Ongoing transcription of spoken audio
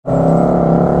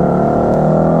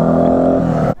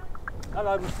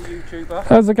Hello, Mr. YouTuber.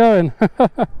 How's it going?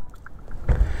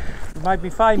 You made me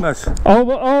famous.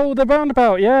 Oh, the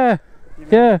roundabout, yeah.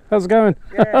 Yeah, how's it going?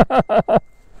 Yeah.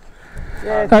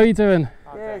 Yeah. How are you doing?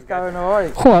 Yeah, it's going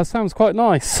alright. Oh, that sounds quite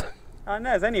nice. I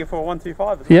know, it's only a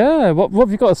 4125 as well. Yeah, what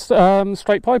have you got? A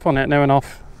straight pipe on it, near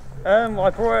enough? I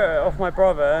brought it off my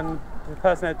brother, and the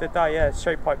person that did that, yeah,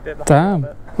 straight pipe did the whole Damn,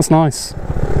 of it. that's nice.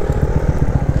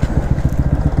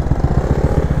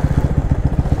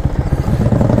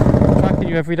 Tracking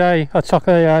you every day. I chuck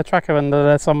a tracker under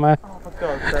there somewhere. Oh, for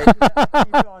God's sake.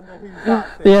 Yeah,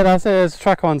 Yeah, that's it. There's a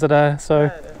tracker under there. So.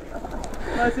 yeah.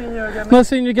 Nice seeing you again, mate. Nice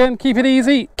seeing you again. Keep it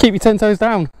easy. Keep your 10 toes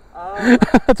down.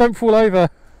 Don't fall over.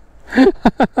 I think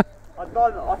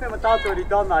my dad's already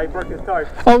done that. He broke his toe.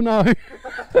 Oh no.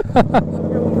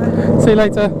 See you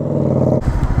later.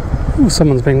 Ooh,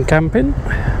 someone's been camping.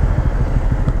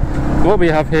 What we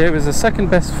have here is the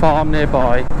second best farm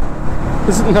nearby.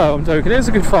 No, I'm joking. It's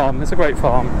a good farm. It's a great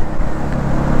farm.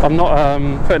 I'm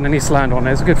not putting any slant on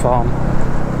it. It's a good farm.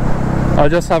 I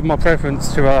just have my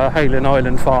preference to a Haylen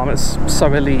Island farm. It's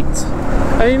so elite.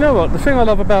 And you know what? The thing I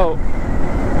love about...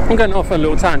 I'm going off a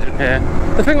little tangent here.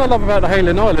 The thing I love about the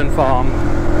Haylen Island farm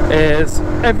is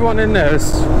everyone in there is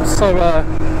so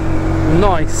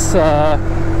nice,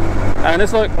 and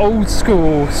it's like old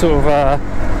school sort of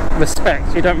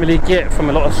respect you don't really get from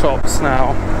a lot of shops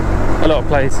now, a lot of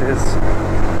places.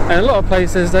 And a lot of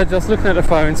places they're just looking at the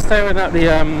phone, staring at the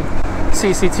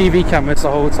CCTV cameras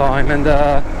the whole time and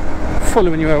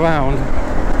following you around.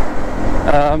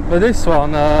 But this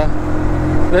one,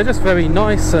 they're just very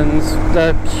nice and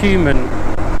they're human.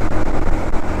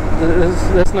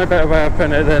 There's no better way of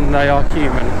putting it than they are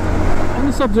human. On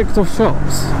the subject of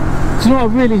shops, do you know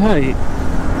what I really hate?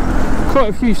 Quite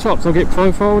a few shops I get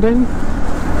profiled in.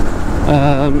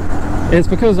 It's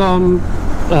because I'm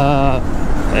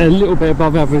a little bit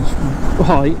above average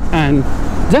height and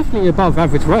definitely above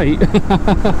average weight.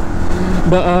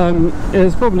 But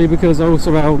it's probably because I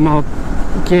also wear my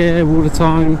gear all the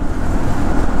time.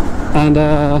 And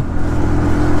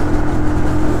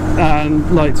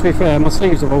like, to be fair, my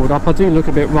sleeves are rolled up. I do look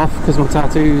a bit rough because of my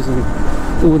tattoos and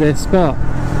all this, but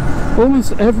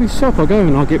almost every shop I go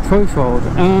in I get profiled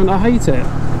and I hate it,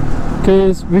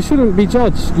 because we shouldn't be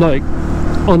judged like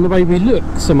on the way we look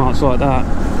so much like that.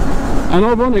 And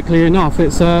ironically enough,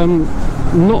 it's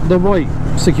not the white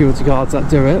security guards that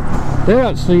do it. They're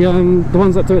actually the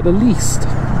ones that do it the least.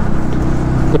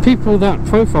 The people that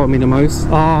profile me the most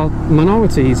are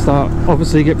minorities that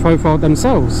obviously get profiled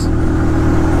themselves.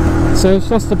 So it's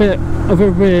just a bit of a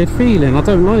weird feeling. I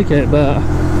don't like it, but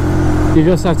you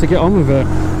just have to get on with it.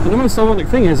 And the most ironic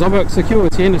thing is I worked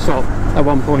security in a shop at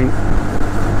one point,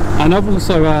 and I've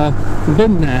also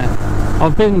been there.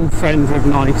 I've been threatened with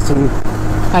knives and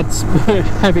had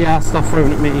heavy ass stuff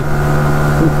thrown at me.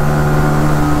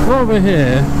 While we're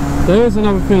here, there is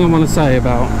another thing I want to say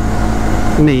about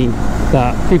me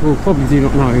that people probably do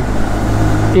not know.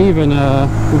 Even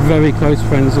very close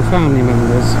friends or family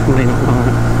members may not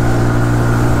know.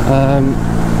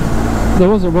 There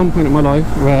was at one point in my life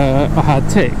where I had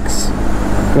tics,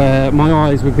 where my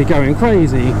eyes would be going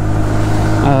crazy,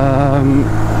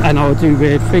 and I would do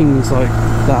weird things like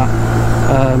that.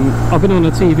 I've been on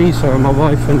a TV show with my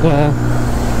wife, and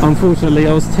unfortunately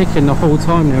I was ticking the whole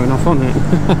time near enough on it.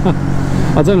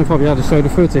 I don't know if I'll be able to show the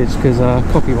footage because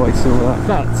copyrights and all that,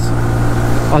 but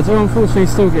I do unfortunately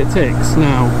still get tics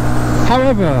now.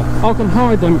 However, I can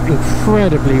hide them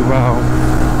incredibly well.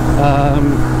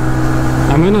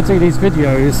 And when I do these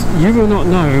videos, you will not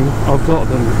know I've got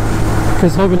them,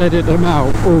 because I will edit them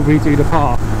out or redo the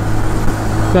part.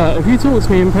 But if you talk to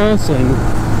me in person,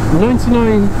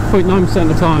 99.9% of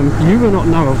the time, you will not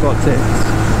know I've got tics.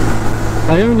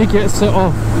 They only get set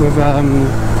off with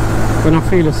when I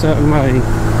feel a certain way.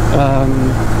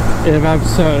 If I have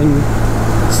certain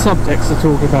subjects to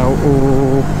talk about,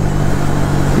 or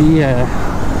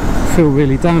feel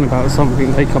really down about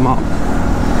something, they come up.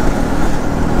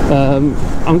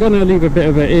 I'm going to leave a bit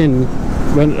of it in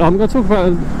when I'm going to talk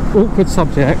about awkward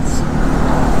subjects,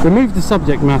 remove the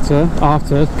subject matter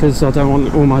after, because I don't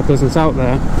want all my business out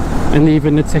there, and leave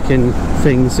in the ticking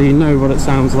thing so you know what it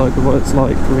sounds like or what it's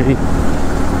like for me.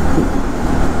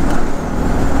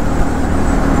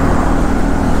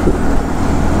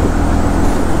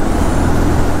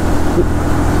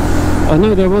 I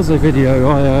know there was a video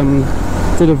I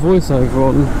did a voiceover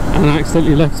on and I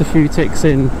accidentally left a few tics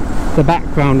in the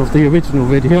background of the original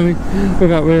video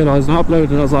without realising. I uploaded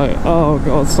and I was like, oh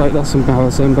God's sake, that's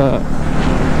embarrassing. But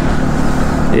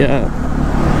yeah,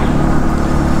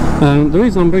 the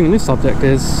reason I'm bringing this subject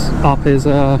up is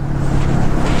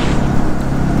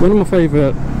one of my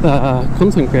favourite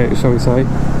content creators, shall we say,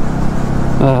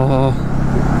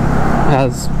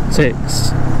 has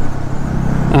tics,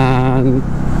 and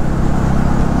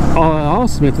I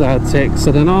asked them if they had tics,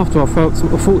 and then after I thought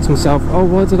to myself, oh,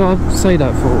 why did I say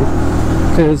that for?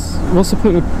 Because what's the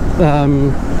point of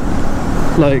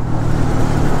like,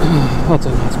 I don't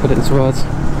know how to put it into words.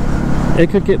 It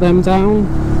could get them down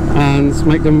and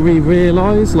make them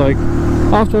realise, like,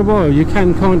 after a while you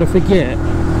can kind of forget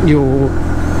your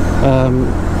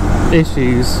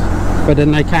issues, but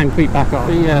then they can creep back up.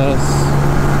 But yes,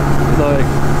 like,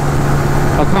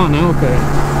 I can't help it.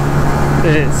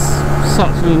 It's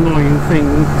such an annoying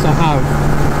thing to have.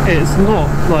 It's not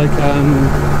like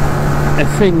a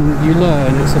thing you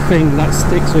learn, it's a thing that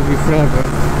sticks with you forever.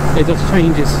 It just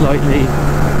changes slightly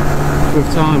with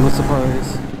time, I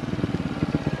suppose.